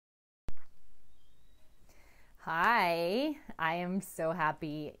Hi, I am so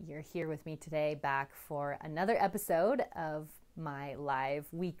happy you're here with me today, back for another episode of my live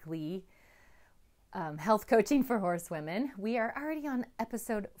weekly health coaching for horsewomen. We are already on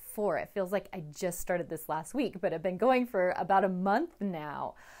episode 4. It feels like I just started this last week, but I've been going for about a month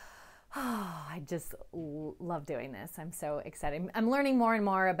now. Oh, I just love doing this. I'm so excited. I'm learning more and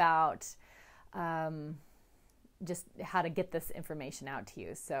more about just how to get this information out to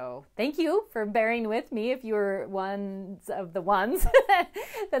you. So thank you for bearing with me if you were one of the ones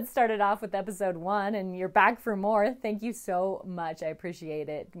that started off with episode 1 and you're back for more. Thank you so much. I appreciate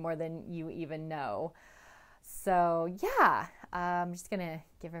it more than you even know. So yeah, I'm just going to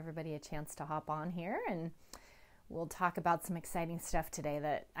give everybody a chance to hop on here and we'll talk about some exciting stuff today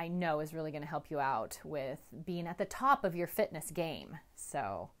that I know is really going to help you out with being at the top of your fitness game.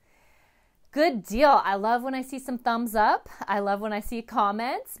 So good deal. I love when I see some thumbs up. I love when I see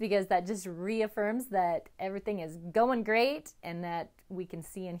comments because that just reaffirms that everything is going great and that we can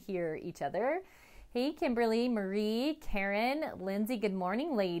see and hear each other. Hey, Kimberly, Marie, Karen, Lindsay, good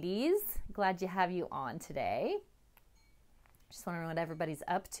morning, ladies. Glad to have you on today. Just wondering what everybody's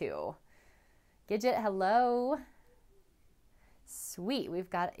up to. Gidget, hello. Sweet. We've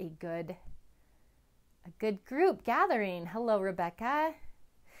got a good group gathering. Hello, Rebecca.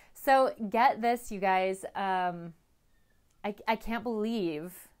 So get this, you guys, I can't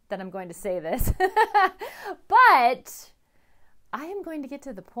believe that I'm going to say this, but I am going to get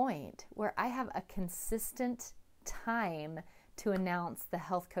to the point where I have a consistent time to announce the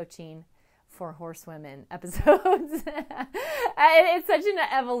health coaching for horsewomen episodes. It's such an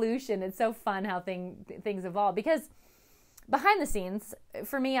evolution. It's so fun how things evolve because behind the scenes,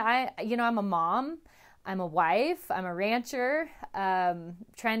 for me, I'm a mom. I'm a wife, I'm a rancher,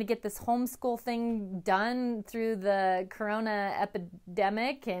 trying to get this homeschool thing done through the corona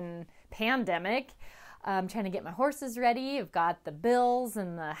epidemic and pandemic. I'm trying to get my horses ready. I've got the bills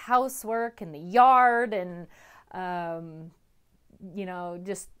and the housework and the yard and,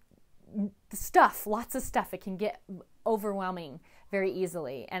 just stuff, lots of stuff. It can get overwhelming very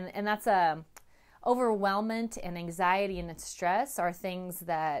easily. And that's overwhelmment and anxiety and stress are things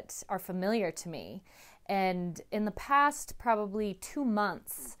that are familiar to me. And in the past probably 2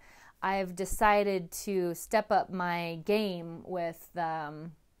 months, I've decided to step up my game with,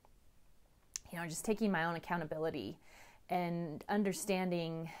 just taking my own accountability and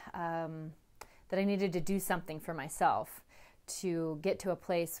understanding that I needed to do something for myself to get to a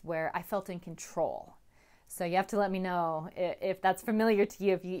place where I felt in control. So you have to let me know if that's familiar to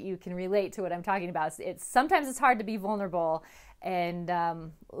you, if you can relate to what I'm talking about. Sometimes it's hard to be vulnerable and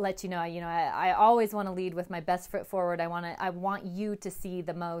let you know. I always want to lead with my best foot forward. I want you to see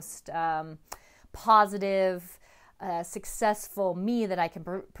the most positive, successful me that I can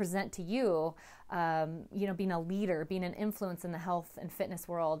present to you. Being a leader, being an influence in the health and fitness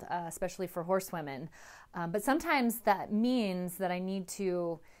world, especially for horsewomen. But sometimes that means that I need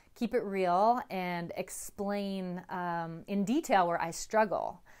to keep it real and explain in detail where I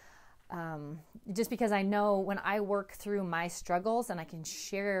struggle. Just because I know when I work through my struggles and I can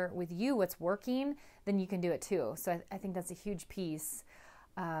share with you what's working, then you can do it too. So I think that's a huge piece.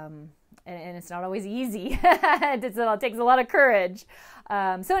 And it's not always easy. It takes a lot of courage.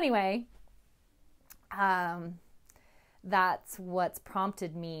 That's what's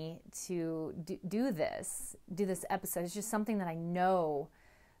prompted me to do this episode. It's just something that I know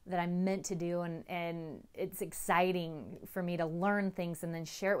that I'm meant to do, and it's exciting for me to learn things and then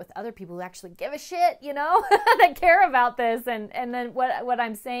share it with other people who actually give a shit, that care about this, and then what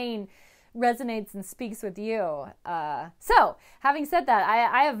I'm saying resonates and speaks with you. So having said that,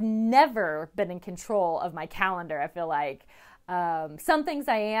 I have never been in control of my calendar. I feel like some things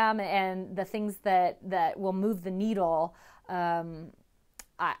I am, and the things that will move the needle, I'm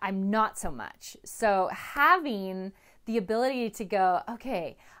not so much. So having the ability to go,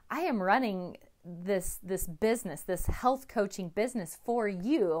 okay, I am running this business, this health coaching business for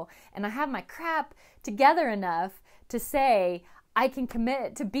you, and I have my crap together enough to say I can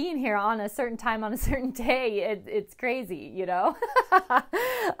commit to being here on a certain time on a certain day. It's crazy, but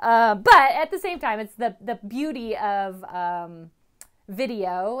at the same time, it's the beauty of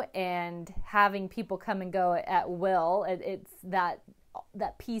video and having people come and go at will. It's that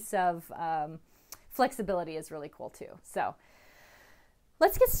piece of flexibility is really cool too. So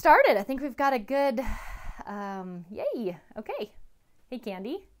let's get started. I think we've got a good, yay. Okay. Hey,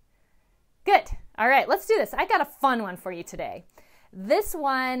 Candy. Good. All right, let's do this. I got a fun one for you today. This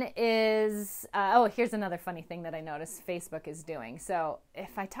one is, here's another funny thing that I noticed Facebook is doing. So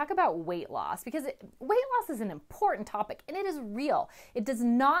if I talk about weight loss, because weight loss is an important topic and it is real. It does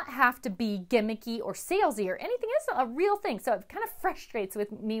not have to be gimmicky or salesy or anything. It's a real thing. So it kind of frustrates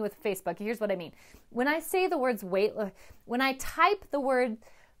me with Facebook. Here's what I mean. When I say the words when I type the word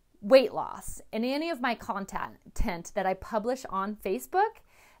weight loss in any of my content that I publish on Facebook,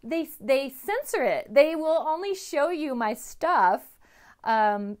 they censor it. They will only show you my stuff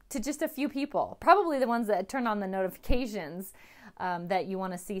to just a few people, probably the ones that turn on the notifications that you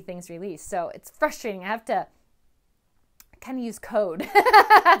want to see things released. So it's frustrating. I have to kind of use code. So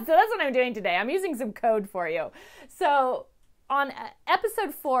that's what I'm doing today. I'm using some code for you. So on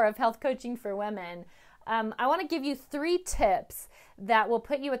episode 4 of Health Coaching for Women, I want to give you 3 tips that will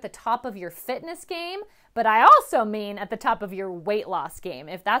put you at the top of your fitness game, but I also mean at the top of your weight loss game.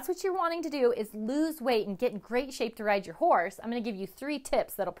 If that's what you're wanting to do, is lose weight and get in great shape to ride your horse, I'm going to give you 3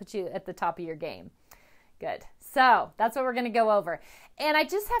 tips that'll put you at the top of your game. Good. So that's what we're going to go over. And I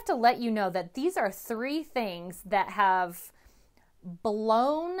just have to let you know that these are 3 things that have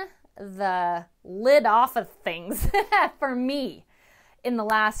blown the lid off of things for me in the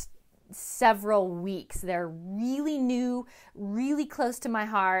last several weeks. They're really new, really close to my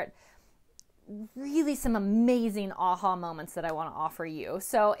heart, really some amazing aha moments that I want to offer you.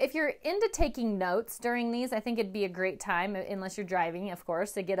 So if you're into taking notes during these, I think it'd be a great time, unless you're driving, of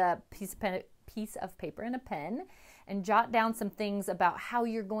course, to get a piece of paper and a pen and jot down some things about how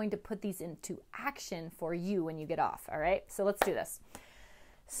you're going to put these into action for you when you get off. All right, so let's do this.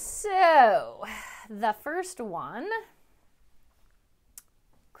 So the first one,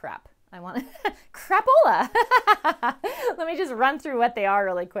 crapola. Let me just run through what they are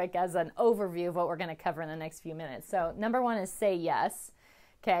really quick as an overview of what we're going to cover in the next few minutes. So number 1 is say yes.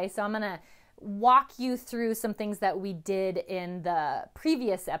 Okay, so I'm going to walk you through some things that we did in the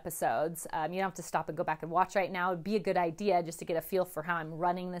previous episodes. You don't have to stop and go back and watch right now. It'd be a good idea just to get a feel for how I'm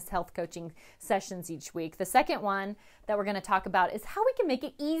running this health coaching sessions each week. The second one that we're going to talk about is how we can make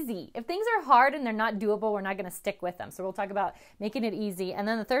it easy. If things are hard and they're not doable, we're not going to stick with them. So we'll talk about making it easy. And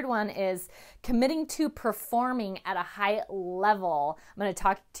then the third one is committing to performing at a high level. I'm going to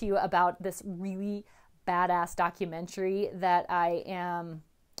talk to you about this really badass documentary that I am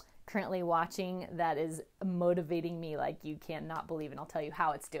currently watching that is motivating me like you cannot believe, and I'll tell you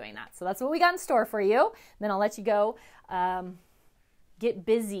how it's doing that. So that's what we got in store for you. Then I'll let you go get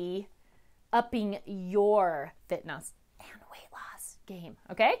busy upping your fitness and weight loss game.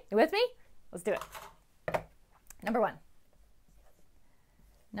 Okay, you with me? Let's do it. Number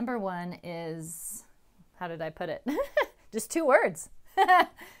one is, how did I put it? Just 2 words.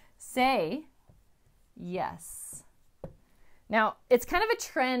 Say yes. Now, it's kind of a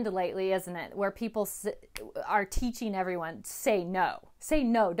trend lately, isn't it, where people are teaching everyone, say no. Say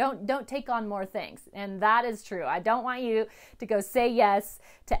no. Don't take on more things. And that is true. I don't want you to go say yes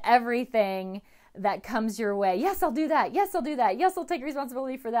to everything that comes your way. Yes, I'll do that. Yes, I'll do that. Yes, I'll take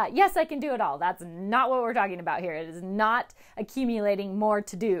responsibility for that. Yes, I can do it all. That's not what we're talking about here. It is not accumulating more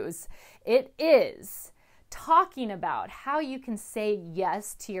to-dos. It is talking about how you can say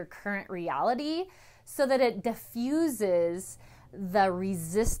yes to your current reality so that it diffuses the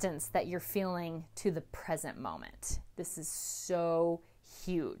resistance that you're feeling to the present moment. This is so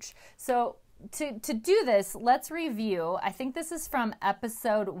huge. So to do this, let's review. I think this is from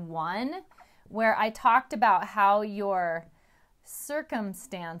episode 1, where I talked about how your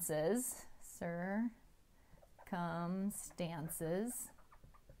circumstances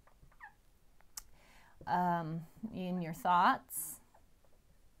in your thoughts,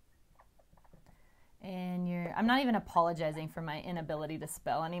 and I'm not even apologizing for my inability to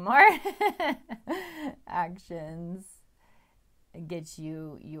spell anymore. Actions get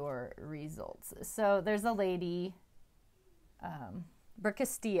you your results. So there's a lady, Brooke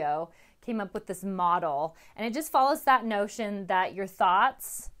Castillo, came up with this model, and it just follows that notion that your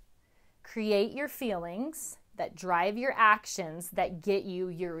thoughts create your feelings that drive your actions that get you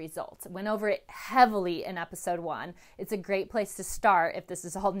your results. Went over it heavily in episode 1. It's a great place to start if this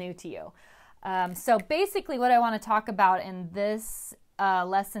is all new to you. So basically what I want to talk about in this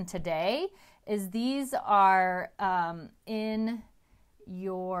lesson today is these are in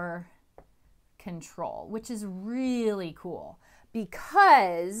your control, which is really cool,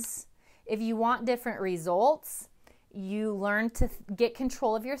 because if you want different results, you learn to get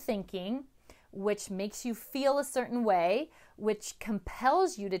control of your thinking, which makes you feel a certain way, which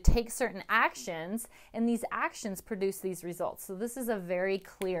compels you to take certain actions, and these actions produce these results. So this is a very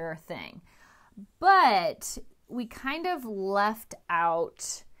clear thing. But we kind of left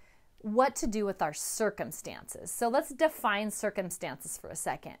out what to do with our circumstances. So let's define circumstances for a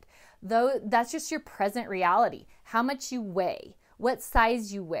second. Though that's just your present reality, how much you weigh, what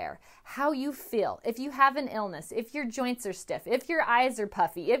size you wear, how you feel, if you have an illness, if your joints are stiff, if your eyes are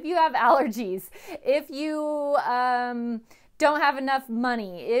puffy, if you have allergies, if you don't have enough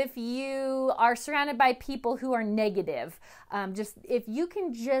money, if you are surrounded by people who are negative. Just if you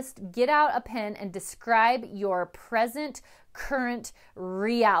can just get out a pen and describe your present, current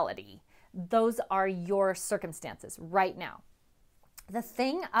reality, those are your circumstances right now. The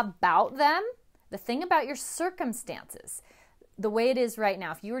thing about them, the thing about your circumstances, the way it is right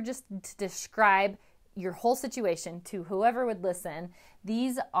now, if you were just to describe your whole situation to whoever would listen,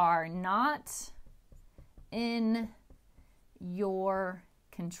 these are not in your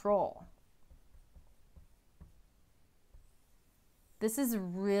control. This is a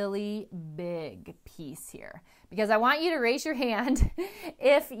really big piece here because I want you to raise your hand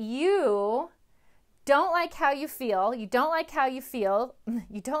if you don't like how you feel, you don't like how you feel,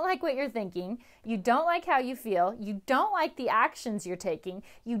 you don't like what you're thinking, you don't like how you feel, you don't like the actions you're taking,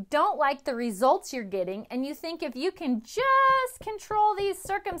 you don't like the results you're getting, and you think if you can just control these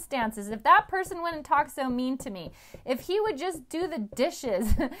circumstances, if that person wouldn't talk so mean to me, if he would just do the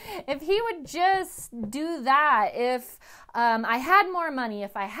dishes, if he would just do that, if I had more money,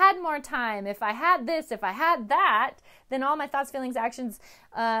 if I had more time, if I had this, if I had that, then all my thoughts, feelings, actions,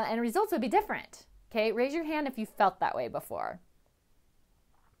 and results would be different. Okay, raise your hand if you felt that way before.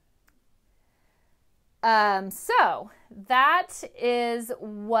 So that is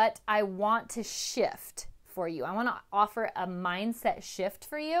what I want to shift for you. I want to offer a mindset shift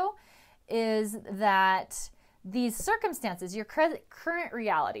for you, is that these circumstances, your current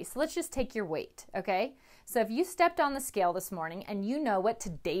reality. So let's just take your weight, okay? So if you stepped on the scale this morning and you know what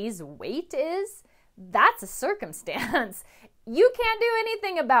today's weight is, that's a circumstance. You can't do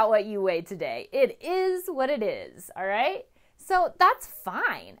anything about what you weigh today. It is what it is, all right? So that's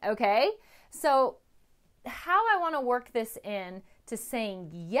fine, okay? So how I want to work this in to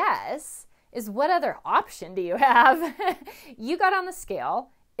saying yes is, what other option do you have? You got on the scale.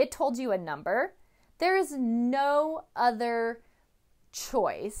 It told you a number. There is no other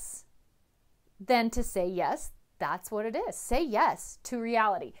choice than to say yes. That's what it is. Say yes to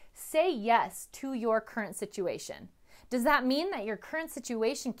reality. Say yes to your current situation. Does that mean that your current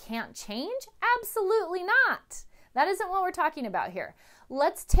situation can't change? Absolutely not. That isn't what we're talking about here.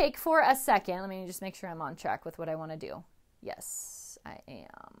 Let's take for a second. Let me just make sure I'm on track with what I want to do. Yes, I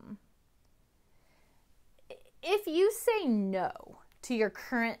am. If you say no to your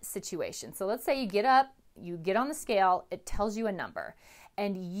current situation, so let's say you get up, you get on the scale, it tells you a number,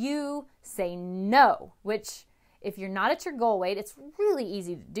 and you say no, which if you're not at your goal weight, it's really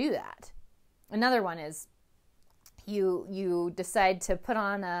easy to do that. Another one is you decide to put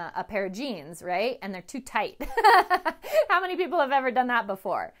on a pair of jeans, right? And they're too tight. How many people have ever done that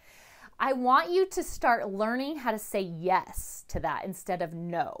before? I want you to start learning how to say yes to that instead of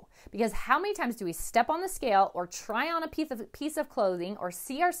no. Because how many times do we step on the scale or try on a piece of clothing or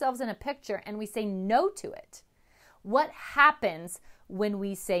see ourselves in a picture and we say no to it? What happens when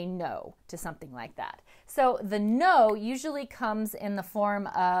we say no to something like that? So the no usually comes in the form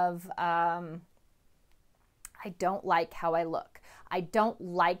of, I don't like how I look. I don't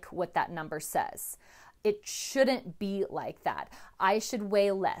like what that number says. It shouldn't be like that. I should weigh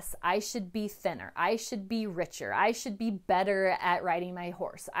less. I should be thinner. I should be richer. I should be better at riding my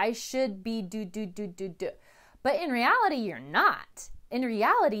horse. I should be do. But in reality, you're not. In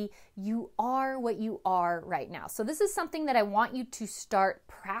reality, you are what you are right now. So this is something that I want you to start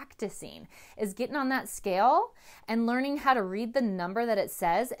practicing, is getting on that scale and learning how to read the number that it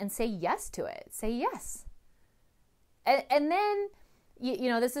says and say yes to it. Say yes. And then, you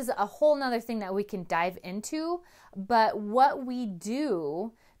know, this is a whole nother thing that we can dive into, but what we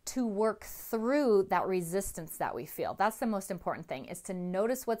do to work through that resistance that we feel, that's the most important thing, is to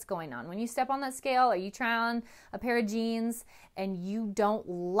notice what's going on. When you step on that scale or you try on a pair of jeans and you don't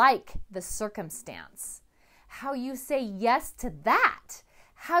like the circumstance, how you say yes to that,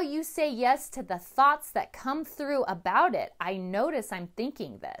 how you say yes to the thoughts that come through about it. I notice I'm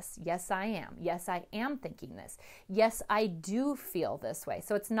thinking this. Yes, I am. Yes, I am thinking this. Yes, I do feel this way.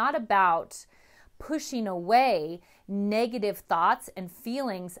 So it's not about pushing away negative thoughts and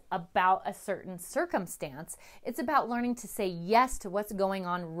feelings about a certain circumstance. It's about learning to say yes to what's going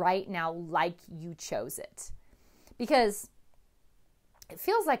on right now like you chose it. Because it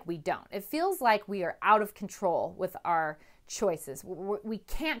feels like we don't. It feels like we are out of control with our choices. We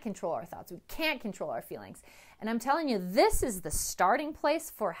can't control our thoughts. We can't control our feelings. And I'm telling you, this is the starting place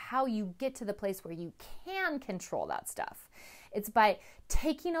for how you get to the place where you can control that stuff. It's by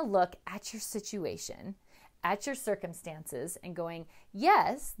taking a look at your situation, at your circumstances, and going,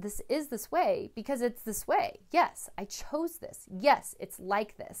 yes, this is this way because it's this way. Yes, I chose this. Yes, it's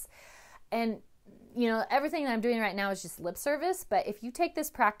like this. And everything that I'm doing right now is just lip service, but if you take this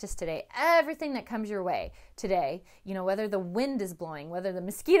practice today, everything that comes your way today, whether the wind is blowing, whether the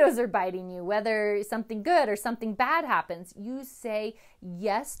mosquitoes are biting you, whether something good or something bad happens, you say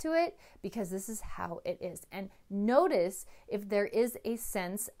yes to it because this is how it is. And notice if there is a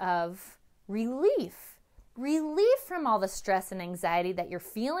sense of relief from all the stress and anxiety that you're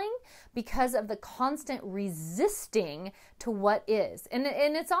feeling because of the constant resisting to what is. And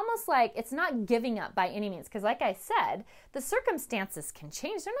it's almost like it's not giving up by any means, because like I said, the circumstances can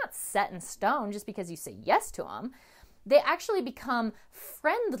change. They're not set in stone just because you say yes to them. They actually become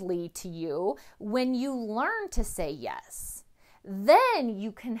friendly to you when you learn to say yes. Then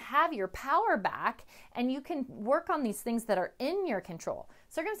you can have your power back and you can work on these things that are in your control.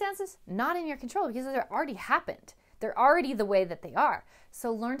 Circumstances, not in your control because they're already happened. They're already the way that they are.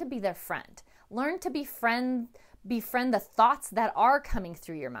 So learn to be their friend. Learn to befriend the thoughts that are coming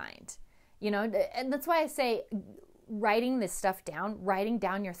through your mind. And that's why I say writing this stuff down, writing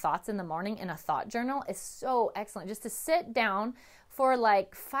down your thoughts in the morning in a thought journal is so excellent. Just to sit down for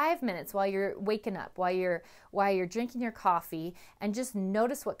like 5 minutes while you're waking up, while you're drinking your coffee, and just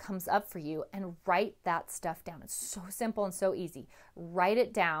notice what comes up for you and write that stuff down. It's so simple and so easy. Write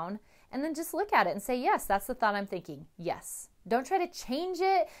it down and then just look at it and say, yes, that's the thought I'm thinking. Yes. Don't try to change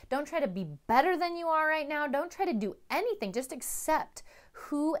it. Don't try to be better than you are right now. Don't try to do anything. Just accept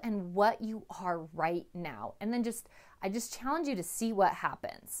who and what you are right now. And then I just challenge you to see what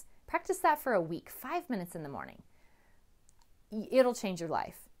happens. Practice that for a week, 5 minutes in the morning. It'll change your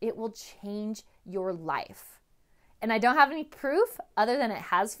life. It will change your life. And I don't have any proof other than it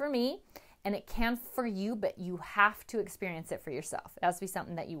has for me, and it can for you, but you have to experience it for yourself. It has to be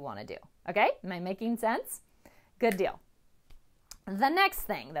something that you want to do. Okay? Am I making sense? Good deal. The next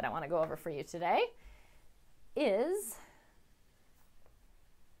thing that I want to go over for you today is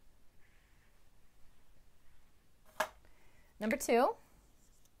number 2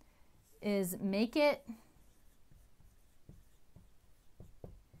 is make it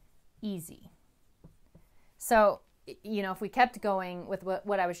easy. So, if we kept going with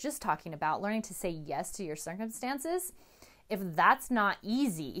what I was just talking about, learning to say yes to your circumstances, if that's not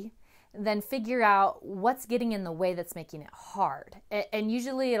easy, then figure out what's getting in the way that's making it hard. And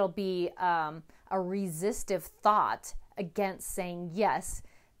usually it'll be a resistive thought against saying yes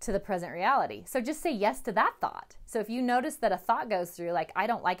to the present reality. So just say yes to that thought. So if you notice that a thought goes through, like, I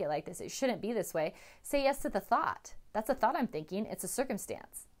don't like it like this, it shouldn't be this way, say yes to the thought. That's a thought I'm thinking. It's a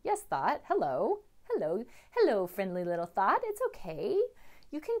circumstance. Yes, thought. Hello, friendly little thought. It's okay.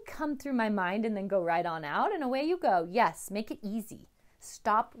 You can come through my mind and then go right on out, and away you go. Yes, make it easy.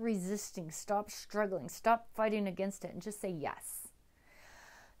 Stop resisting. Stop struggling. Stop fighting against it, and just say yes.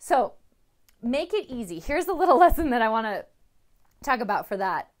 So make it easy. Here's a little lesson that I want to talk about for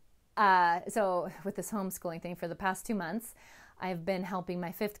that. So with this homeschooling thing for the past 2 months, I've been helping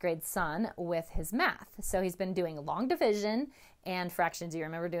my 5th grade son with his math. So he's been doing long division and fractions. Do you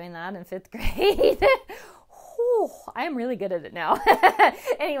remember doing that in 5th grade? I am really good at it now.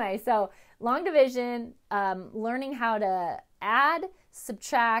 Anyway, so long division, learning how to add,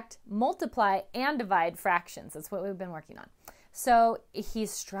 subtract, multiply, and divide fractions. That's what we've been working on. So he's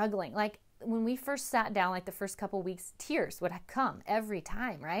struggling. Like when we first sat down, like the first couple weeks, tears would come every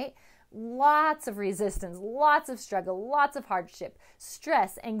time, right? Lots of resistance, lots of struggle, lots of hardship,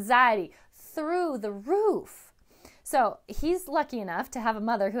 stress, anxiety through the roof. So he's lucky enough to have a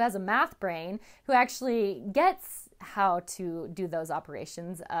mother who has a math brain who actually gets how to do those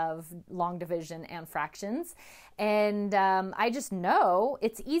operations of long division and fractions. And I just know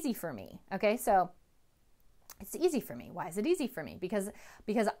it's easy for me. Okay, so it's easy for me. Why is it easy for me? Because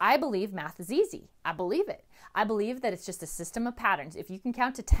I believe math is easy. I believe it. I believe that it's just a system of patterns. If you can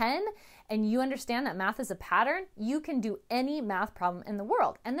count to 10 and you understand that math is a pattern, you can do any math problem in the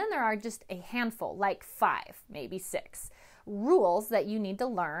world. And then there are just a handful, like 5, maybe 6 rules that you need to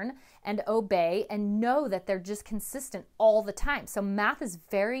learn and obey and know that they're just consistent all the time. So math is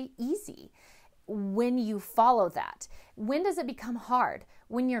very easy when you follow that. When does it become hard?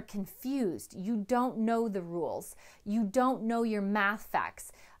 When you're confused, you don't know the rules, you don't know your math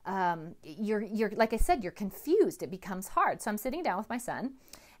facts. You're like I said, you're confused. It becomes hard. So I'm sitting down with my son,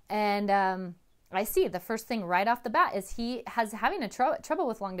 and I see the first thing right off the bat is he has having trouble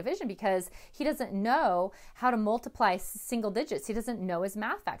with long division because he doesn't know how to multiply single digits. He doesn't know his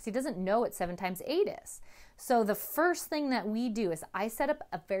math facts. He doesn't know what 7 times 8 is. So the first thing that we do is I set up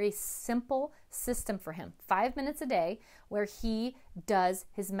a very simple system for him, 5 minutes a day, where he does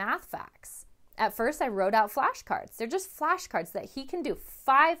his math facts. At first, I wrote out flashcards. They're just flashcards that he can do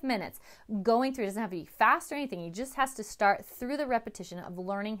 5 minutes going through. It doesn't have to be fast or anything. He just has to start through the repetition of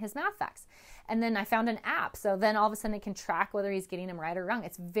learning his math facts. And then I found an app. So then all of a sudden it can track whether he's getting them right or wrong.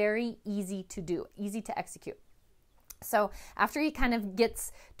 It's very easy to do, easy to execute. So after he kind of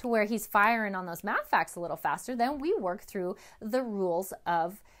gets to where he's firing on those math facts a little faster, then we work through the rules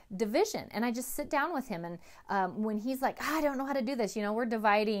of division. And I just sit down with him. And when he's like, I don't know how to do this, we're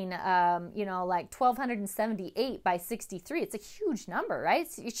dividing, like 1,278 by 63. It's a huge number, right?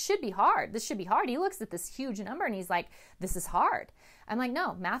 It should be hard. This should be hard. He looks at this huge number and he's like, this is hard. I'm like,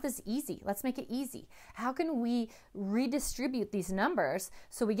 no, math is easy. Let's make it easy. How can we redistribute these numbers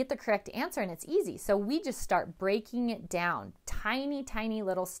so we get the correct answer and it's easy? So we just start breaking it down, tiny, tiny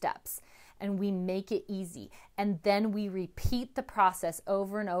little steps, and we make it easy. And then we repeat the process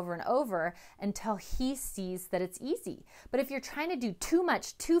over and over and over until he sees that it's easy. But if you're trying to do too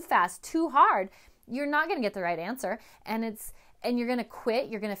much, too fast, too hard, you're not going to get the right answer. And you're going to quit.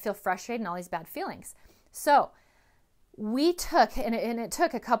 You're going to feel frustrated and all these bad feelings. So we took, and it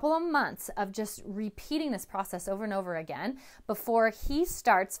took a couple of months of just repeating this process over and over again before he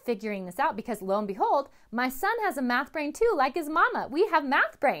starts figuring this out, because lo and behold, my son has a math brain too, like his mama. We have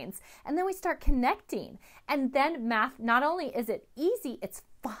math brains. And then we start connecting. And then math, not only is it easy, it's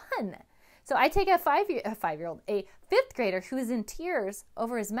fun. So I take a fifth grader who is in tears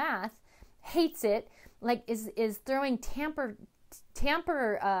over his math, hates it, like is throwing temper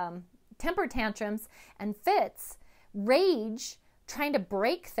tantrums and fits, rage, trying to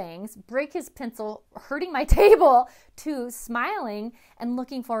break things, break his pencil, hurting my table, to smiling and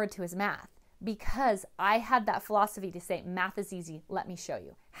looking forward to his math, because I had that philosophy to say, math is easy. Let me show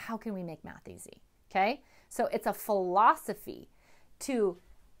you. How can we make math easy? Okay? So it's a philosophy to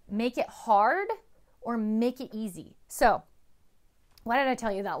make it hard or make it easy. So why did I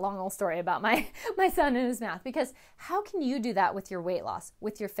tell you that long old story about my son and his math? Because how can you do that with your weight loss,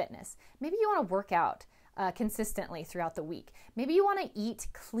 with your fitness? Maybe you want to work out consistently throughout the week. Maybe you want to eat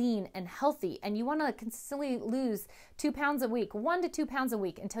clean and healthy, and you want to consistently lose 2 pounds a week, 1 to 2 pounds a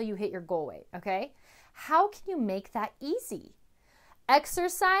week until you hit your goal weight, okay? How can you make that easy?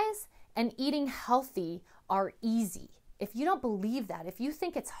 Exercise and eating healthy are easy. If you don't believe that, if you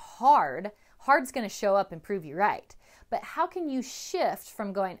think it's hard, hard's going to show up and prove you right. But how can you shift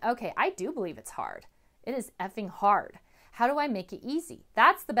from going, okay, I do believe it's hard. It is effing hard. How do I make it easy?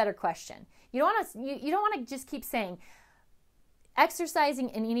 That's the better question. You don't want to just keep saying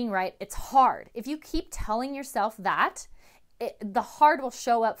exercising and eating right, it's hard. If you keep telling yourself that, the hard will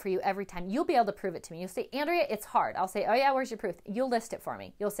show up for you every time. You'll be able to prove it to me. You'll say, Andrea, it's hard. I'll say, oh yeah, where's your proof? You'll list it for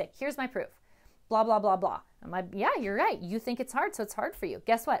me. You'll say, here's my proof. Blah, blah, blah, blah. I'm like, yeah, you're right. You think it's hard, so it's hard for you.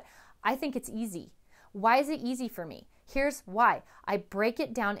 Guess what? I think it's easy. Why is it easy for me? Here's why. I break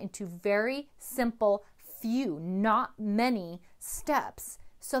it down into very simple, few, not many steps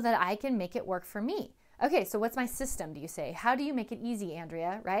so that I can make it work for me. Okay, so what's my system, do you say? How do you make it easy,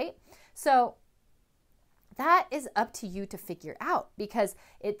 Andrea, right? So that is up to you to figure out, because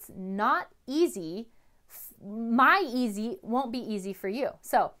it's not easy. My easy won't be easy for you.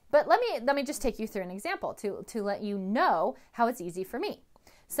 So, but let me just take you through an example to let you know how it's easy for me.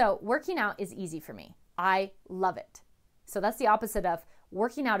 So working out is easy for me. I love it. So that's the opposite of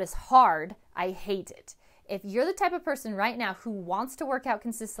working out is hard. I hate it. If you're the type of person right now who wants to work out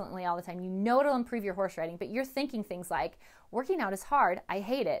consistently all the time, you know it'll improve your horse riding, but you're thinking things like, working out is hard, I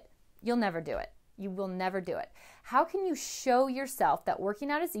hate it, you'll never do it. You will never do it. How can you show yourself that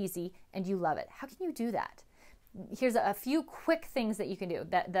working out is easy and you love it? How can you do that? Here's a few quick things that you can do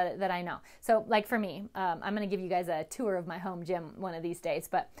that I know. So like for me, I'm going to give you guys a tour of my home gym one of these days,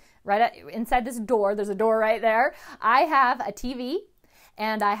 but inside this door, there's a door right there. I have a TV,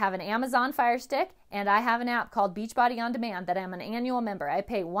 and I have an Amazon Fire Stick, and I have an app called Beachbody On Demand that I'm an annual member. I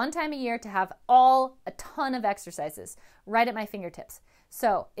pay one time a year to have a ton of exercises right at my fingertips.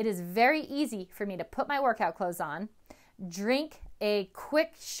 So it is very easy for me to put my workout clothes on, drink a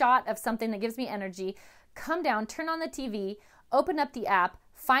quick shot of something that gives me energy, come down, turn on the TV, open up the app,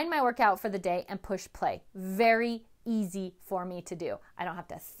 find my workout for the day, and push play. Very easy for me to do. I don't have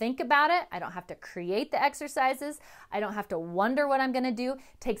to think about it. I don't have to create the exercises. I don't have to wonder what I'm going to do. It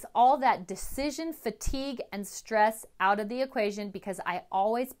takes all that decision fatigue and stress out of the equation, because I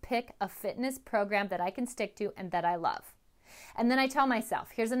always pick a fitness program that I can stick to and that I love. And then I tell myself,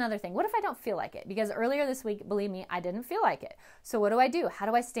 here's another thing. What if I don't feel like it? Because earlier this week, believe me, I didn't feel like it. So what do? How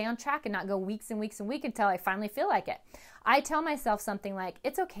do I stay on track and not go weeks and weeks and weeks until I finally feel like it? I tell myself something like,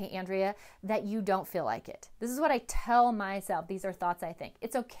 it's okay, Andrea, that you don't feel like it. This is what I tell myself. These are thoughts I think.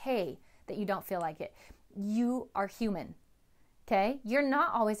 It's okay that you don't feel like it. You are human, okay? You're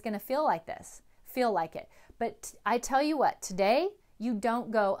not always going to feel like it. But I tell you what, today, you don't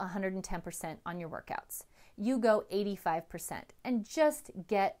go 110% on your workouts. You go 85% and just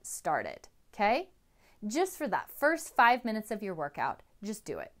get started, okay? Just for that first 5 minutes of your workout, just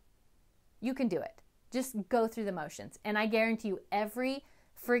do it. You can do it. Just go through the motions. And I guarantee you, every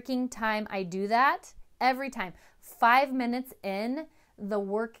freaking time I do that, every time, 5 minutes in,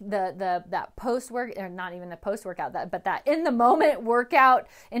 that post-work, or not even the post-workout, but that in the moment workout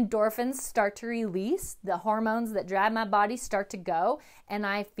endorphins start to release, the hormones that drive my body start to go, and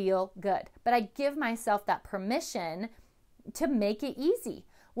I feel good. But I give myself that permission to make it easy.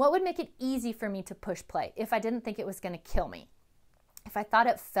 What would make it easy for me to push play if I didn't think it was going to kill me? If I thought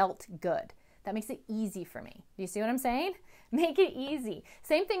it felt good, that makes it easy for me. Do you see what I'm saying? Make it easy.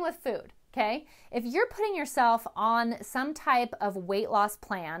 Same thing with food. Okay, if you're putting yourself on some type of weight loss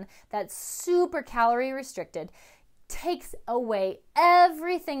plan that's super calorie restricted, takes away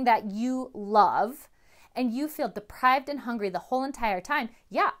everything that you love, and you feel deprived and hungry the whole entire time,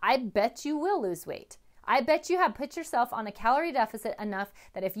 yeah, I bet you will lose weight. I bet you have put yourself on a calorie deficit enough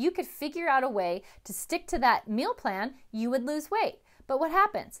that if you could figure out a way to stick to that meal plan, you would lose weight. But what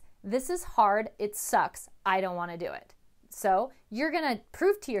happens? This is hard. It sucks. I don't want to do it. So you're going to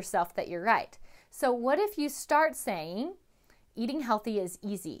prove to yourself that you're right. So what if you start saying, eating healthy is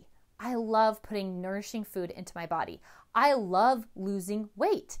easy. I love putting nourishing food into my body. I love losing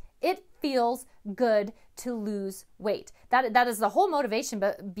weight. It feels good to lose weight. That is the whole motivation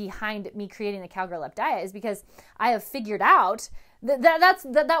behind me creating the Cowgirl Up diet, is because I have figured out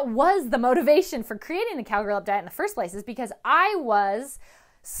that was the motivation for creating the Cowgirl Up diet in the first place, is because I was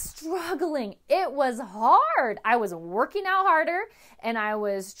struggling. It was hard. I was working out harder and I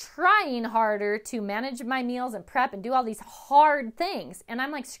was trying harder to manage my meals and prep and do all these hard things. And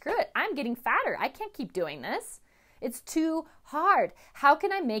I'm like, screw it. I'm getting fatter. I can't keep doing this. It's too hard. How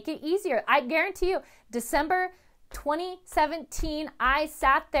can I make it easier? I guarantee you, December 2017, I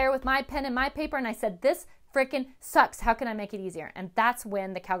sat there with my pen and my paper and I said, this freaking sucks. How can I make it easier? And that's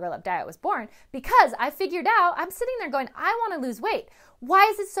when the Cowgirl Up diet was born, because I figured out, I'm sitting there going, I want to lose weight. Why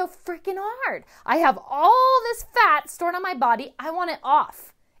is it so freaking hard? I have all this fat stored on my body. I want it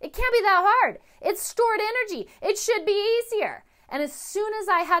off. It can't be that hard. It's stored energy. It should be easier. And as soon as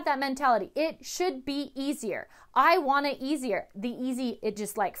I had that mentality, it should be easier. I want it easier. The easy, it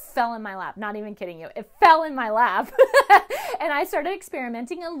just like fell in my lap. Not even kidding you. It fell in my lap. And I started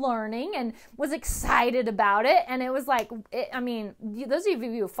experimenting and learning and was excited about it. And it was like, those of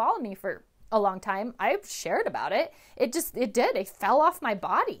you who follow me for a long time, I've shared about it. It fell off my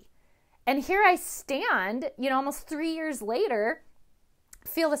body. And here I stand, almost 3 years later,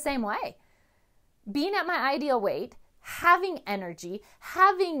 feel the same way. Being at my ideal weight, having energy,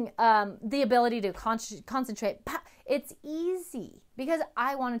 having the ability to concentrate, it's easy because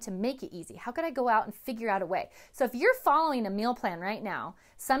I wanted to make it easy. How could I go out and figure out a way? So if you're following a meal plan right now,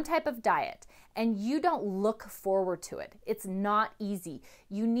 some type of diet, and you don't look forward to it, it's not easy.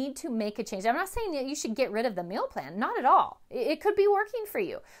 You need to make a change. I'm not saying that you should get rid of the meal plan, not at all. It could be working for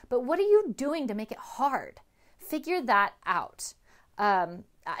you, but what are you doing to make it hard? Figure that out.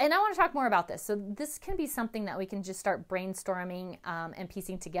 And I want to talk more about this. So this can be something that we can just start brainstorming and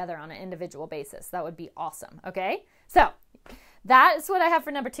piecing together on an individual basis. That would be awesome. Okay. So that's what I have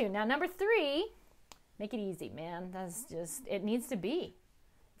for number 2. Now, number 3, make it easy, man. That's just, it needs to be.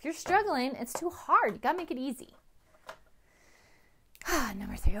 If you're struggling, it's too hard. You got to make it easy.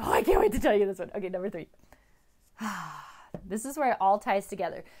 Number 3. Oh, I can't wait to tell you this one. Okay. Number 3. This is where it all ties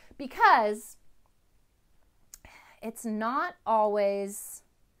together, because it's not always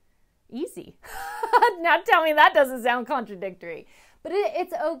easy. Now tell me that doesn't sound contradictory. But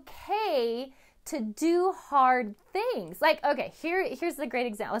it's okay to do hard things. Like, okay, here's the great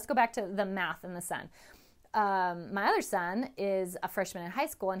example. Let's go back to the math and the son. My other son is a freshman in high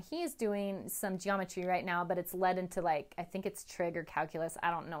school, and he is doing some geometry right now, but it's led into I think it's trig or calculus.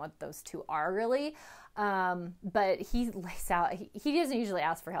 I don't know what those two are really. But he lays out, he doesn't usually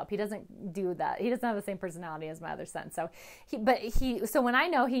ask for help. He doesn't do that. He doesn't have the same personality as my other son. So so when I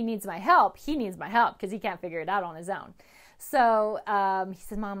know he needs my help because he can't figure it out on his own. So, he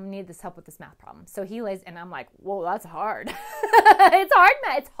says, Mom, I need this help with this math problem. So he lays, and I'm like, whoa, that's hard. It's hard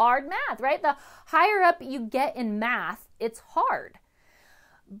math. It's hard math, right? The higher up you get in math, it's hard.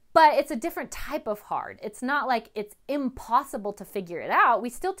 But it's a different type of hard. It's not like it's impossible to figure it out. We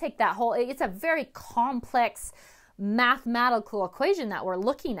still take that whole, it's a very complex mathematical equation that we're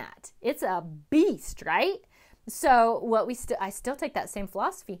looking at. It's a beast, right? So I still take that same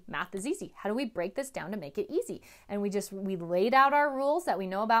philosophy. Math is easy. How do we break this down to make it easy? And we laid out our rules that we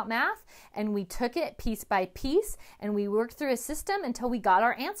know about math, and we took it piece by piece, and we worked through a system until we got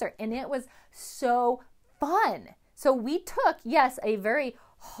our answer. And it was so fun. So we took, yes, a very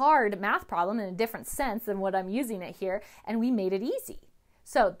hard math problem in a different sense than what I'm using it here, and we made it easy.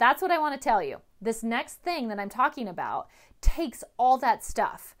 So that's what I want to tell you. This next thing that I'm talking about takes all that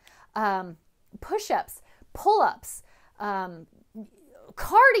stuff. Push-ups, pull-ups,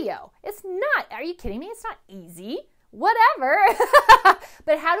 cardio. It's not, are you kidding me? It's not easy. Whatever.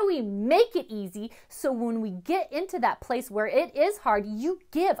 But how do we make it easy so when we get into that place where it is hard, you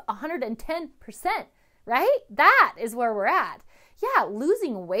give 110%, right? That is where we're at. Yeah,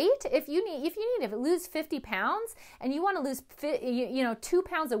 losing weight, if you need to lose 50 pounds and you want to lose 2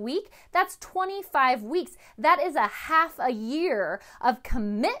 pounds a week, that's 25 weeks. That is a half a year of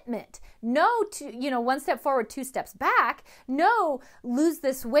commitment. No, one step forward, 2 steps back. No, lose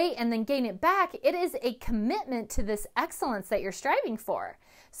this weight and then gain it back. It is a commitment to this excellence that you're striving for.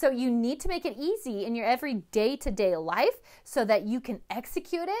 So you need to make it easy in your every day-to-day life so that you can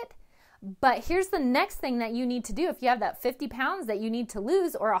execute it. But here's the next thing that you need to do. If you have that 50 pounds that you need to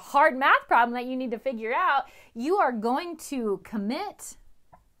lose or a hard math problem that you need to figure out, you are going to commit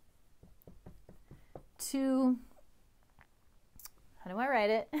to, how do I write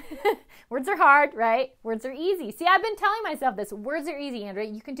it? Words are hard, right? Words are easy. See, I've been telling myself this. Words are easy, Andrea.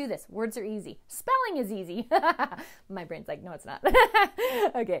 You can do this. Words are easy. Spelling is easy. My brain's like, no, it's not.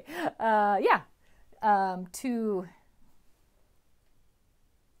 Okay. To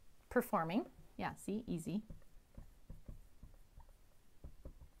performing. Yeah, see, easy.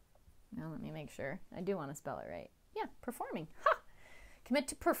 Now let me make sure. I do want to spell it right. Yeah, performing. Ha! Commit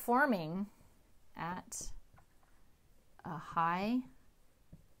to performing at a high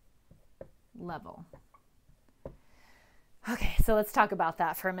level. Okay, so let's talk about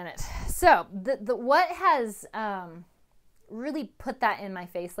that for a minute. So what has really put that in my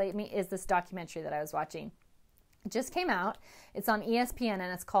face lately is this documentary that I was watching. It just came out. It's on ESPN,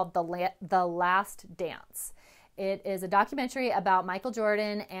 and it's called The Last Dance. It is a documentary about Michael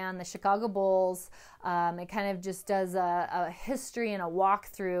Jordan and the Chicago Bulls. It kind of just does a history and a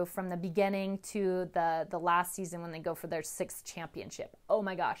walkthrough from the beginning to the last season when they go for their 6th championship. Oh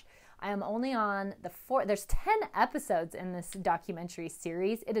my gosh. I am only on the 4th. There's 10 episodes in this documentary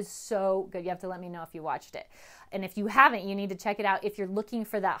series. It is so good. You have to let me know if you watched it. And if you haven't, you need to check it out. If you're looking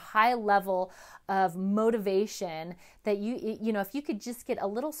for that high level of motivation that if you could just get a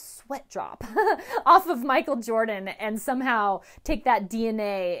little sweat drop off of Michael Jordan and somehow take that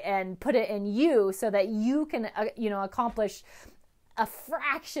DNA and put it in you so that you can, accomplish a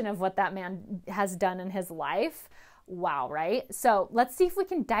fraction of what that man has done in his life. Wow, right? So let's see if we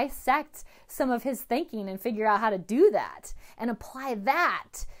can dissect some of his thinking and figure out how to do that and apply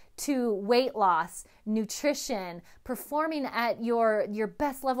that to weight loss, nutrition, performing at your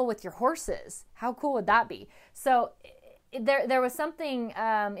best level with your horses. How cool would that be? So there was something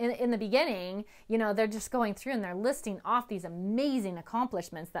in the beginning, they're just going through and they're listing off these amazing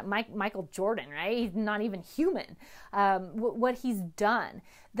accomplishments that Michael Jordan, right? He's not even human, what he's done.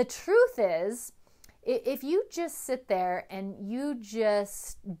 The truth is, if you just sit there and you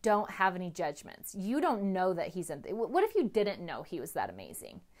just don't have any judgments, you don't know that what if you didn't know he was that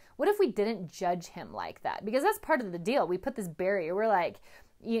amazing? What if we didn't judge him like that? Because that's part of the deal. We put this barrier. We're like,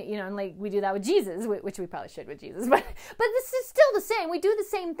 and like we do that with Jesus, which we probably should with Jesus, but this is still the same. We do the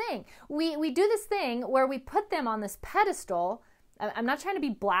same thing. We do this thing where we put them on this pedestal. I'm not trying to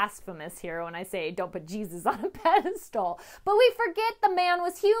be blasphemous here when I say don't put Jesus on a pedestal, but we forget the man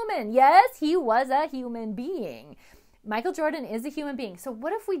was human. Yes, he was a human being. Michael Jordan is a human being. So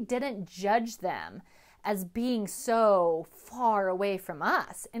what if we didn't judge them as being so far away from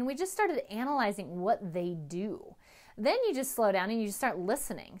us and we just started analyzing what they do? Then you just slow down and you just start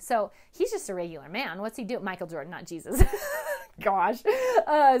listening. So he's just a regular man. What's he do? Michael Jordan, not Jesus. Gosh.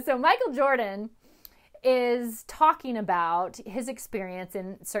 So Michael Jordan is talking about his experience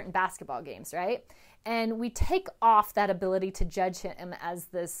in certain basketball games, right? And we take off that ability to judge him as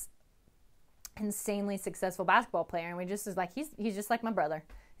this insanely successful basketball player, and we just is like he's just like my brother.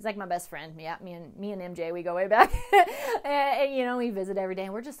 He's like my best friend. Yeah, me and MJ, we go way back. and we visit every day,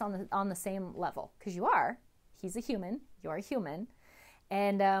 and we're just on the same level because he's a human, you're a human.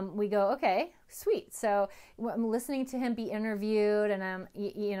 And we go, okay, sweet. So I'm listening to him be interviewed, and I'm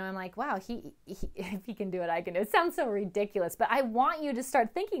like, wow, he if he can do it, I can do it. It sounds so ridiculous, but I want you to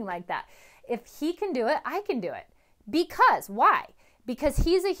start thinking like that. If he can do it, I can do it. Because, why? Because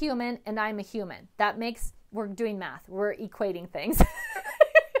he's a human and I'm a human. We're doing math. We're equating things.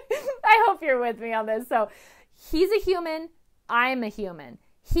 I hope you're with me on this. So he's a human, I'm a human.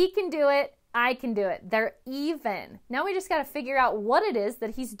 He can do it, I can do it. They're even. Now we just got to figure out what it is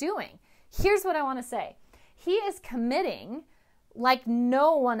that he's doing. Here's what I want to say. He is committing like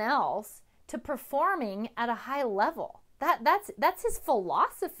no one else to performing at a high level. That's his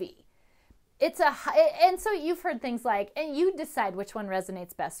philosophy. And so you've heard things like, and you decide which one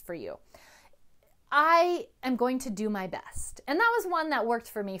resonates best for you. I am going to do my best. And that was one that worked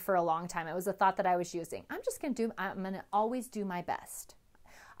for me for a long time. It was a thought that I was using. I'm going to always do my best.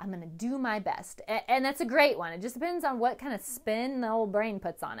 I'm going to do my best. And that's a great one. It just depends on what kind of spin the old brain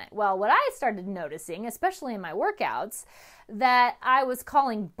puts on it. Well, what I started noticing, especially in my workouts, that I was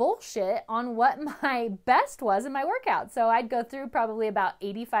calling bullshit on what my best was in my workout. So I'd go through probably about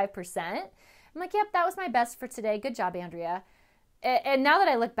 85%. I'm like, yep, that was my best for today. Good job, Andrea. And now that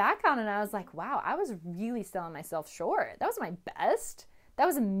I look back on it, I was like, wow, I was really selling myself short. That was my best. That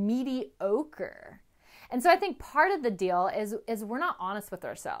was mediocre. And so I think part of the deal is we're not honest with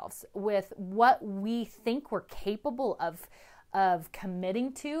ourselves with what we think we're capable of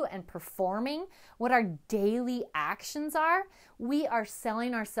committing to and performing, what our daily actions are. We are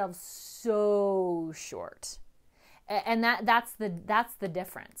selling ourselves so short. And that's the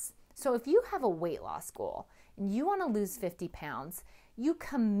difference. So if you have a weight loss goal and you want to lose 50 pounds, you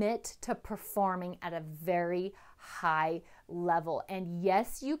commit to performing at a very high level. And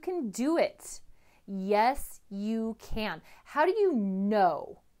yes, you can do it. Yes, you can. How do you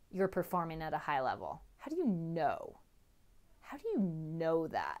know you're performing at a high level? How do you know? How do you know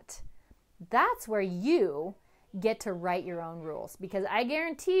that? That's where you get to write your own rules, because I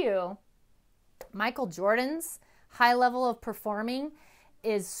guarantee you, Michael Jordan's high level of performing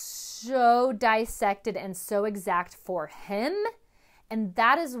is so dissected and so exact for him. And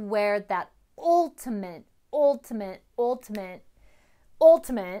that is where that ultimate, it's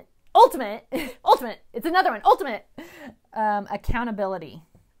another one, ultimate accountability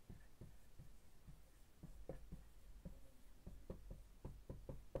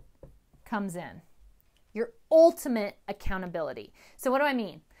comes in. Your ultimate accountability. So what do I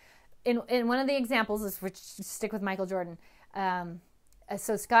mean? In one of the examples, is which stick with Michael Jordan.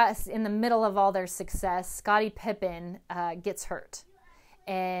 So Scott, in the middle of all their success, Scottie Pippen gets hurt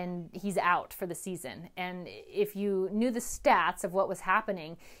and he's out for the season. And if you knew the stats of what was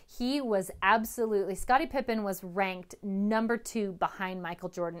happening, Scottie Pippen was ranked number 2 behind Michael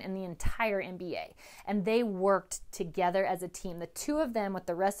Jordan in the entire NBA. And they worked together as a team. The two of them with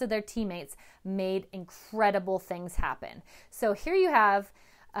the rest of their teammates made incredible things happen. So here you have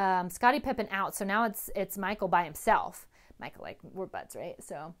Scottie Pippen out. So now it's Michael by himself. Michael, like, we're buds, right?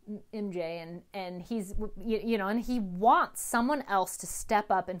 So MJ, and he's, and he wants someone else to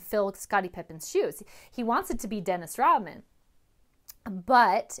step up and fill Scottie Pippen's shoes. He wants it to be Dennis Rodman,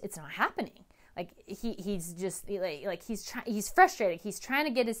 but it's not happening. Like he's just like he's frustrated. He's trying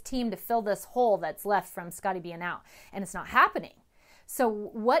to get his team to fill this hole that's left from Scottie being out, and it's not happening. So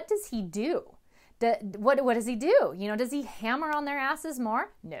what does he do? What does he do? Does he hammer on their asses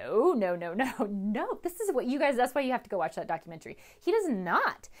more? No. This is what you guys, that's why you have to go watch that documentary. He does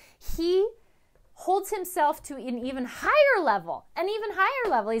not. He holds himself to an even higher level.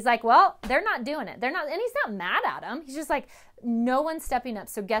 He's like, well, they're not doing it. They're not, and he's not mad at them. He's just like, no one's stepping up.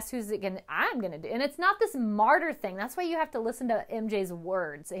 So guess I'm going to do. And it's not this martyr thing. That's why you have to listen to MJ's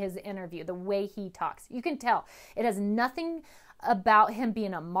words, his interview, the way he talks. You can tell it has nothing about him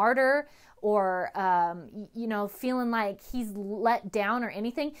being a martyr or, feeling like he's let down or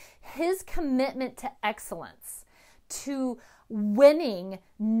anything. His commitment to excellence, to winning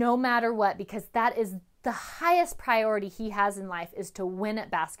no matter what, because that is the highest priority he has in life, is to win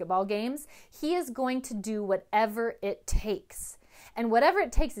at basketball games. He is going to do whatever it takes. And whatever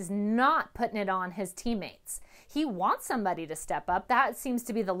it takes is not putting it on his teammates. He wants somebody to step up. That seems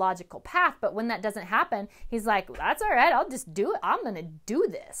to be the logical path. But when that doesn't happen, he's like, well, that's all right. I'll just do it. I'm going to do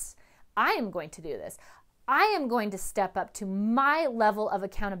this. I am going to do this. I am going to step up to my level of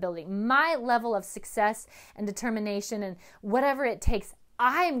accountability, my level of success and determination, and whatever it takes,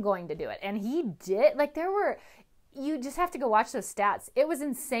 I'm going to do it. And he did. You just have to go watch those stats. It was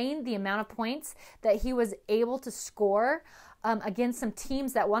insane the amount of points that he was able to score against some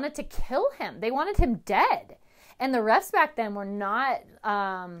teams that wanted to kill him. They wanted him dead. And the refs back then were not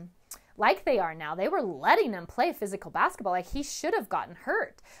like they are now. They were letting him play physical basketball. Like, he should have gotten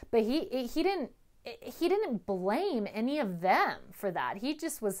hurt, but he didn't blame any of them for that. He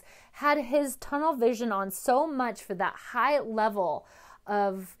just had his tunnel vision on so much for that high level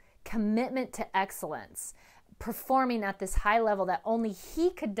of commitment to excellence, performing at this high level that only he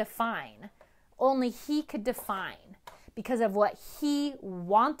could define because of what he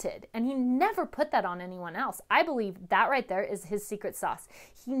wanted. And he never put that on anyone else. I believe that right there is his secret sauce.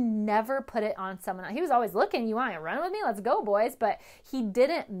 He never put it on someone else. He was always looking, you want to run with me? Let's go, boys. But he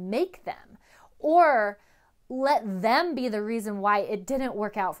didn't make them or let them be the reason why it didn't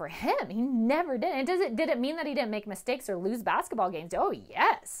work out for him. He never did. And did it mean that he didn't make mistakes or lose basketball games? Oh,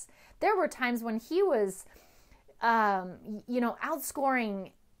 yes. There were times when he was,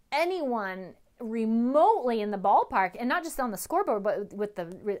 outscoring anyone remotely in the ballpark, and not just on the scoreboard, but with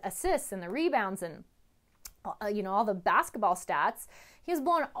the assists and the rebounds and, all the basketball stats. He was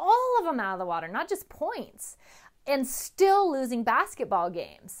blowing all of them out of the water, not just points, and still losing basketball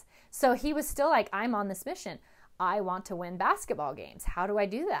games. So he was still like, I'm on this mission. I want to win basketball games. How do I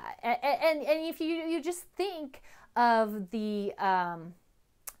do that? And if you just think of the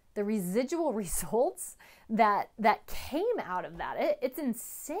residual results that came out of that, it's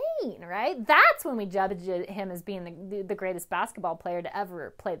insane, right? That's when we judge him as being the greatest basketball player to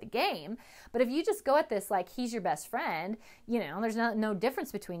ever play the game. But if you just go at this like he's your best friend, there's no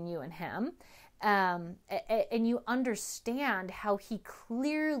difference between you and him. And you understand how he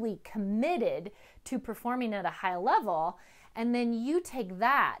clearly committed to performing at a high level, and then you take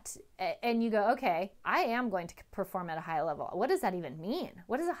that and you go, okay, I am going to perform at a high level. What does that even mean?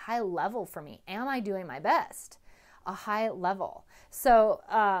 What is a high level for me? Am I doing my best? A high level. So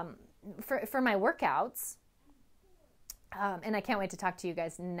for my workouts, and I can't wait to talk to you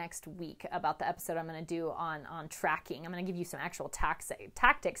guys next week about the episode I'm going to do on tracking. I'm going to give you some actual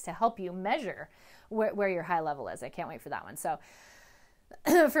tactics to help you measure where your high level is. I can't wait for that one. So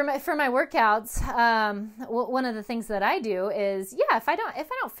for my workouts, one of the things that I do is, if I don't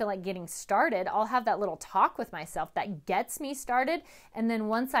feel like getting started, I'll have that little talk with myself that gets me started. And then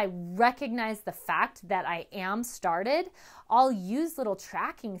once I recognize the fact that I am started, I'll use little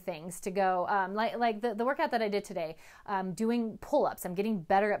tracking things to go, like the workout that I did today, doing pull-ups. I'm getting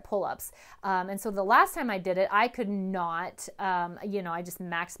better at pull-ups. And so the last time I did it, I could not, I just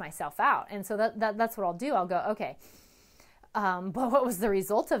maxed myself out. And so that's what I'll do. I'll go, okay. But what was the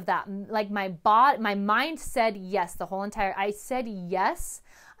result of that? Like my mind said yes I said yes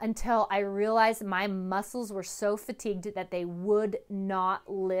until I realized my muscles were so fatigued that they would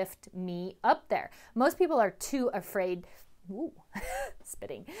not lift me up there. Most people are too afraid. Ooh,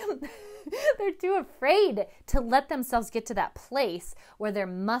 spitting. They're too afraid to let themselves get to that place where their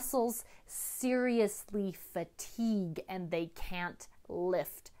muscles seriously fatigue and they can't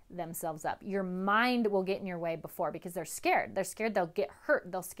lift themselves up. Your mind will get in your way before because they're scared. They're scared they'll get hurt.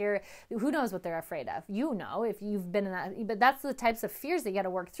 Who knows what they're afraid of? If you've been in that, but that's the types of fears that you got to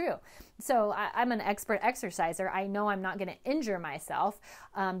work through. So I'm an expert exerciser. I know I'm not going to injure myself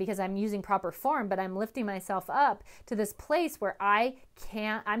because I'm using proper form, but I'm lifting myself up to this place where I'm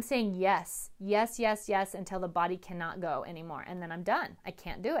saying yes until the body cannot go anymore. And then I'm done. I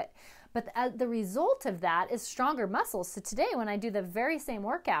can't do it. But the result of that is stronger muscles. So today when I do the very same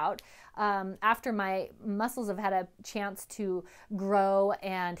workout, after my muscles have had a chance to grow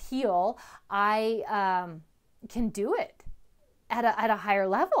and heal, I can do it at a higher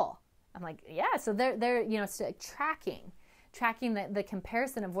level. I'm like, yeah, so they're it's tracking the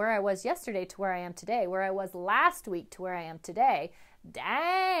comparison of where I was yesterday to where I am today, where I was last week to where I am today.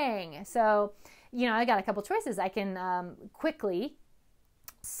 Dang. So, I got a couple choices. I can quickly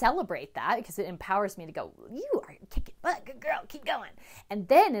celebrate that because it empowers me to go, you are kicking butt, good girl, keep going. And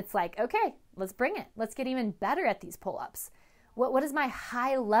then it's like, okay, let's bring it. Let's get even better at these pull-ups. What is my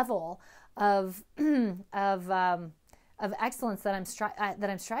high level of excellence that I'm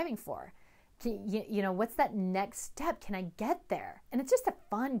striving for? What's that next step? Can I get there? And it's just a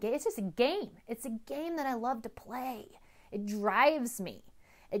fun game. It's just a game. It's a game that I love to play. It drives me.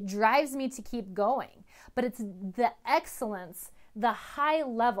 It drives me to keep going. But it's the excellence. The high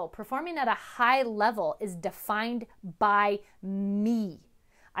level, performing at a high level is defined by me.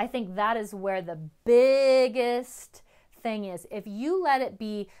 I think that is where the biggest thing is. If you let it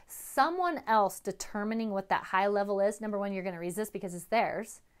be someone else determining what that high level is, number one, you're going to resist because it's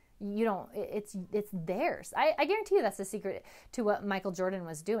theirs. It's theirs. I guarantee you that's the secret to what Michael Jordan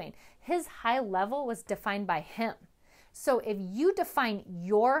was doing. His high level was defined by him. So if you define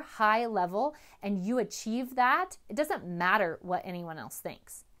your high level and you achieve that, it doesn't matter what anyone else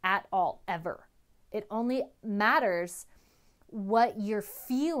thinks at all, ever. It only matters what you're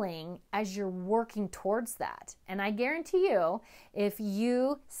feeling as you're working towards that. And I guarantee you, if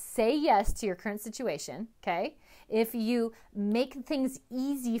you say yes to your current situation, okay, if you make things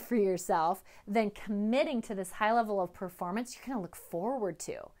easy for yourself, then committing to this high level of performance, you're going to look forward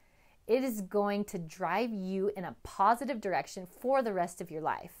to. It is going to drive you in a positive direction for the rest of your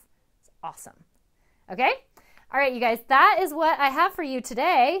life. It's awesome. Okay? All right, you guys, that is what I have for you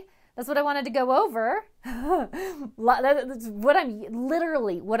today. That's what I wanted to go over. That's what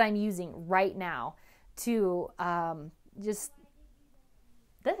I'm using right now to just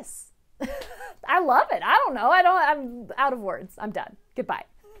this. I love it. I don't know. I'm out of words. I'm done. Goodbye.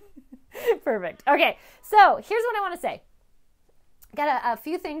 Perfect. Okay, so here's what I want to say. Got a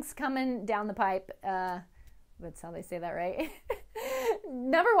few things coming down the pipe. That's how they say that, right?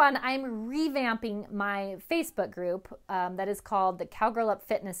 Number one, I'm revamping my Facebook group that is called the Cowgirl Up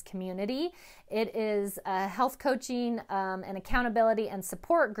Fitness Community. It is a health coaching and accountability and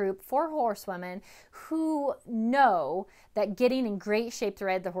support group for horsewomen who know that getting in great shape to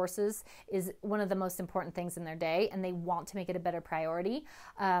ride the horses is one of the most important things in their day, and they want to make it a better priority.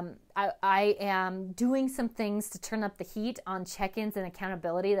 I am doing some things to turn up the heat on check-ins and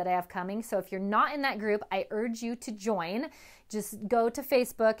accountability that I have coming. So if you're not in that group, I urge you to join. Just go to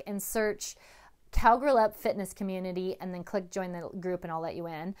Facebook and search Cowgirl Up Fitness Community and then click join the group and I'll let you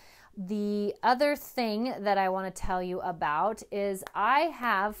in. The other thing that I want to tell you about is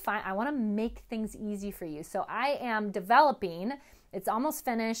I want to make things easy for you. So I am developing, it's almost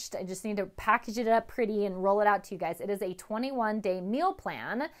finished. I just need to package it up pretty and roll it out to you guys. It is a 21-day meal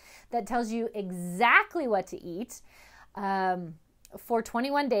plan that tells you exactly what to eat. For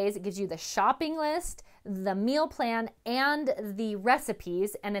 21 days, it gives you the shopping list, the meal plan, and the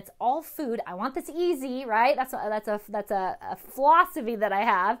recipes, and it's all food. I want this easy, right? That's a philosophy that I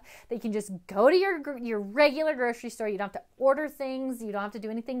have, that you can just go to your regular grocery store. You don't have to order things. You don't have to do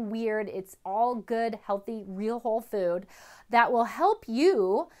anything weird. It's all good, healthy, real whole food that will help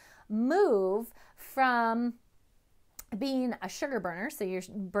you move from being a sugar burner, so you're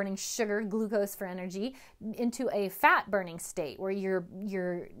burning sugar, glucose for energy, into a fat burning state where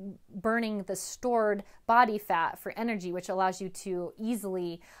you're burning the stored body fat for energy, which allows you to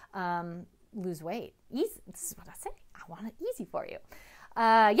easily lose weight. Easy. This is what I say. I want it easy for you.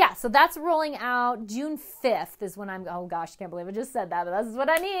 So that's rolling out. June 5th is when oh gosh, can't believe I just said that, but this is what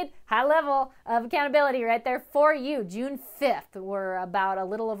I need. High level of accountability right there for you. June 5th. We're about a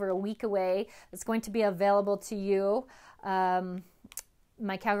little over a week away. It's going to be available to you. My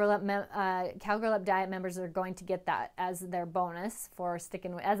Cowgirl Up Diet members are going to get that as their bonus for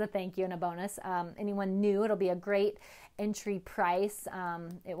sticking with, as a thank you and a bonus. Anyone new, it'll be a great entry price.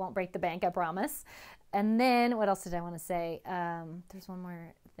 It won't break the bank, I promise. And then, what else did I want to say? There's one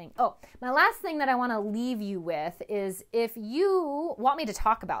more thing. Oh, my last thing that I want to leave you with is, if you want me to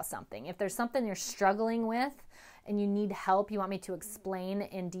talk about something, if there's something you're struggling with and you need help, you want me to explain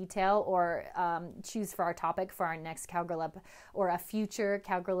in detail, or choose for our topic for our next Cowgirl Up or a future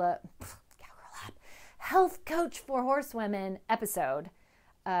Cowgirl Up Health Coach for Horsewomen episode,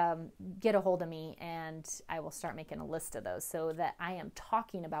 get a hold of me and I will start making a list of those so that I am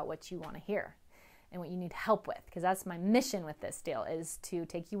talking about what you want to hear and what you need help with, because that's my mission with this deal, is to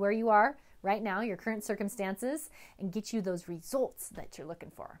take you where you are right now, your current circumstances, and get you those results that you're looking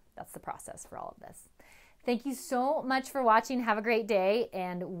for. That's the process for all of this. Thank you so much for watching. Have a great day,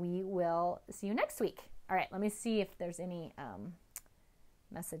 and we will see you next week. All right, let me see if there's any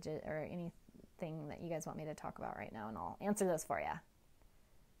messages or anything that you guys want me to talk about right now, and I'll answer those for you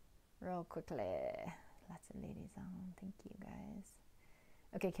real quickly. Lots of ladies on. Thank you, guys.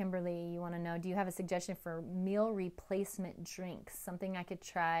 Okay, Kimberly, you want to know, do you have a suggestion for meal replacement drinks? Something I could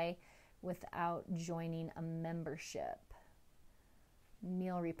try without joining a membership.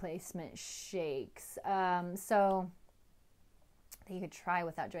 Meal replacement shakes. So that you could try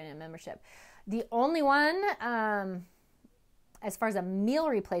without joining a membership. The only one, as far as a meal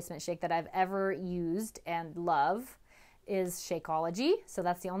replacement shake that I've ever used and love, is Shakeology. So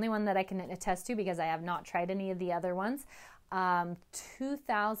that's the only one that I can attest to, because I have not tried any of the other ones.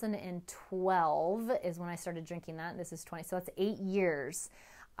 2012 is when I started drinking that. This is 20, so that's 8 years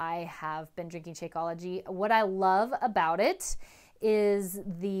I have been drinking Shakeology. What I love about it is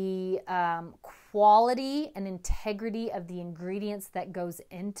the quality and integrity of the ingredients that goes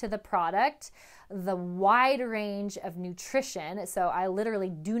into the product, the wide range of nutrition. So I literally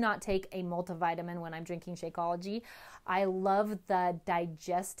do not take a multivitamin when I'm drinking Shakeology. I love the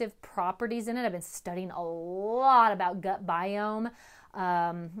digestive properties in it. I've been studying a lot about gut biome.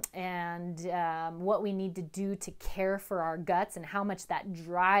 and what we need to do to care for our guts and how much that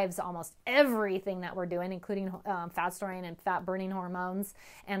drives almost everything that we're doing, including fat storing and fat burning hormones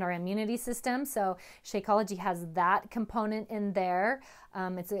and our immunity system. So Shakeology has that component in there.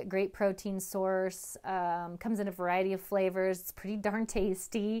 It's a great protein source, comes in a variety of flavors. It's pretty darn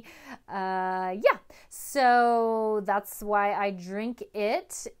tasty. So that's why I drink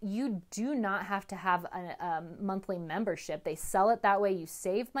it. You do not have to have a monthly membership. They sell it that way. You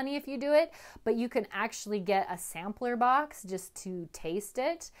save money if you do it, but you can actually get a sampler box just to taste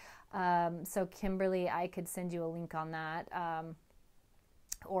it. So Kimberly, I could send you a link on that.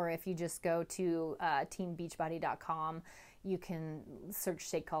 Or if you just go to teambeachbody.com, you can search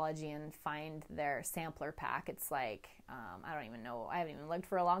Shakeology and find their sampler pack. It's like, I don't even know. I haven't even looked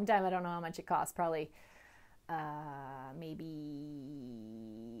for a long time. I don't know how much it costs. Probably,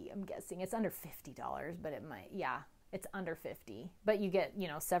 maybe, I'm guessing it's under $50, but it might, it's under 50. But you get,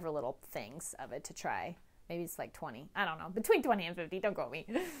 several little things of it to try. Maybe it's like 20. I don't know. Between 20 and 50. Don't quote me.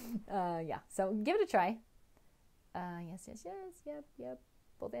 So give it a try. Yes. Yep.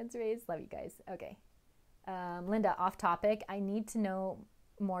 Both hands raised. Love you guys. Okay. Linda, off topic. I need to know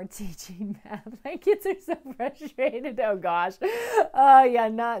more teaching math. My kids are so frustrated. Oh gosh. Let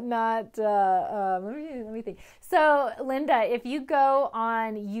me think. So Linda, if you go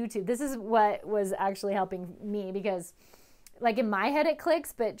on YouTube, this is what was actually helping me, because like in my head it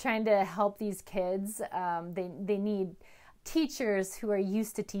clicks, but trying to help these kids, they need teachers who are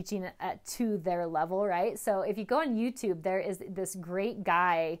used to teaching to their level, right? So if you go on YouTube, there is this great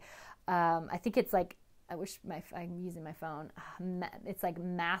guy. I think it's like, I'm using my phone. It's like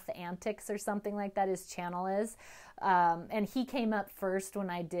Math Antics or something like that, his channel is. And he came up first when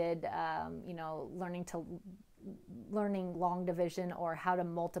I did, learning long division or how to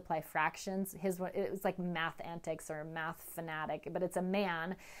multiply fractions. It was like Math Antics or Math Fanatic, but it's a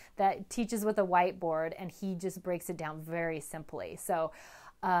man that teaches with a whiteboard and he just breaks it down very simply. So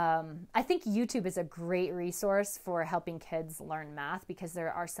I think YouTube is a great resource for helping kids learn math, because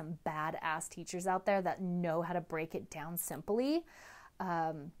there are some badass teachers out there that know how to break it down simply.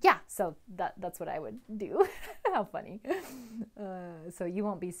 So that's what I would do. How funny. So you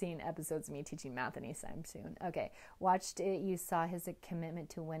won't be seeing episodes of me teaching math anytime soon. Okay. Watched it. You saw his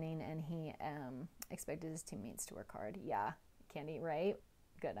commitment to winning, and he expected his teammates to work hard. Yeah. Candy, right?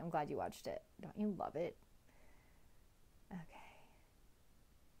 Good. I'm glad you watched it. Don't you love it? Okay.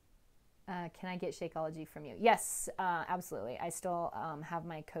 Can I get Shakeology from you? Yes, absolutely. I still have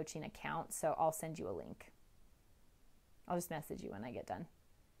my coaching account, so I'll send you a link. I'll just message you when I get done.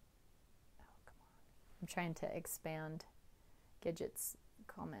 Oh, come on. I'm trying to expand Gidget's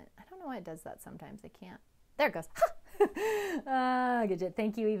comment. I don't know why it does that sometimes. I can't. There it goes. Gidget,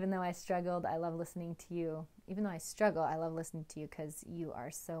 thank you. Even though I struggled, I love listening to you. Even though I struggle, I love listening to you because you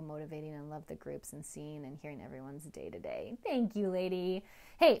are so motivating, and love the groups and seeing and hearing everyone's day to day. Thank you, lady.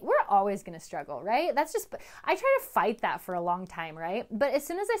 Hey, we're always going to struggle, right? That's just, I try to fight that for a long time, right? But as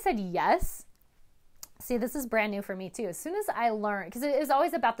soon as I said yes, see, this is brand new for me too. As soon as I learned, because it was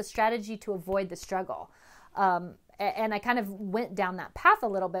always about the strategy to avoid the struggle. And I kind of went down that path a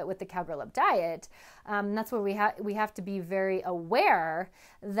little bit with the Cowgirl Up diet. That's where we have to be very aware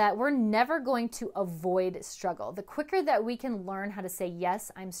that we're never going to avoid struggle. The quicker that we can learn how to say,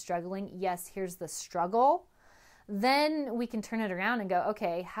 yes, I'm struggling. Yes, here's the struggle. Then we can turn it around and go,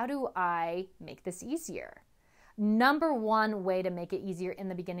 okay, how do I make this easier? Number one way to make it easier in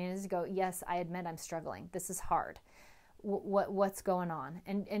the beginning is to go, yes, I admit I'm struggling. This is hard. What's going on?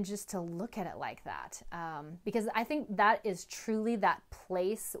 And just to look at it like that. Because I think that is truly that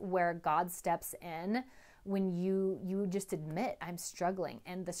place where God steps in when you just admit I'm struggling.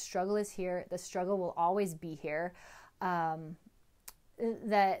 And the struggle is here. The struggle will always be here. That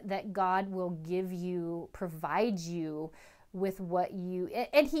God will provide you with what you,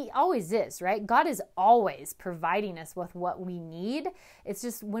 and he always is, right? God is always providing us with what we need. It's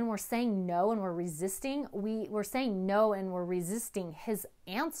just when we're saying no and we're resisting, we're saying no and we're resisting his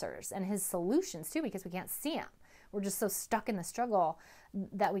answers and his solutions too, because we can't see them. We're just so stuck in the struggle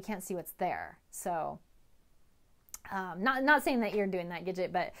that we can't see what's there. So not saying that you're doing that,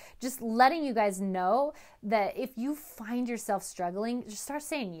 Gidget, but just letting you guys know that if you find yourself struggling, just start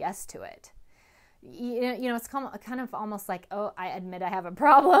saying yes to it. You know, it's kind of almost like, oh, I admit I have a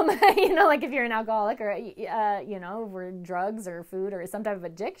problem. Like if you're an alcoholic or, we're drugs or food or some type of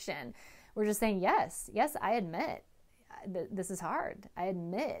addiction, we're just saying, yes, I admit this is hard. I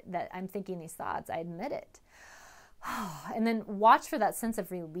admit that I'm thinking these thoughts. I admit it. And then watch for that sense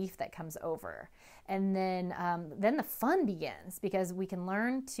of relief that comes over. And then the fun begins, because we can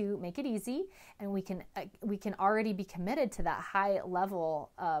learn to make it easy, and we can already be committed to that high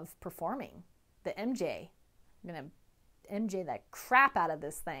level of performing. The MJ. I'm going to MJ that crap out of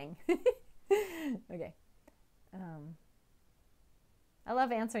this thing. Okay. I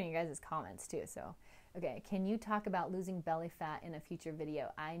love answering you guys' comments too. So, okay. Can you talk about losing belly fat in a future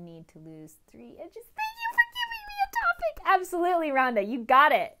video? I need to lose 3 inches. Thank you for giving me a topic. Absolutely, Rhonda. You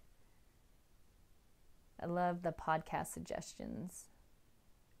got it. I love the podcast suggestions.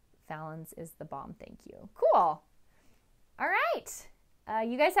 Fallon's is the bomb. Thank you. Cool. All right.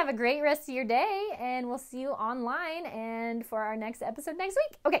 You guys have a great rest of your day, and we'll see you online and for our next episode next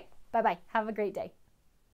week. Okay. Bye-bye. Have a great day.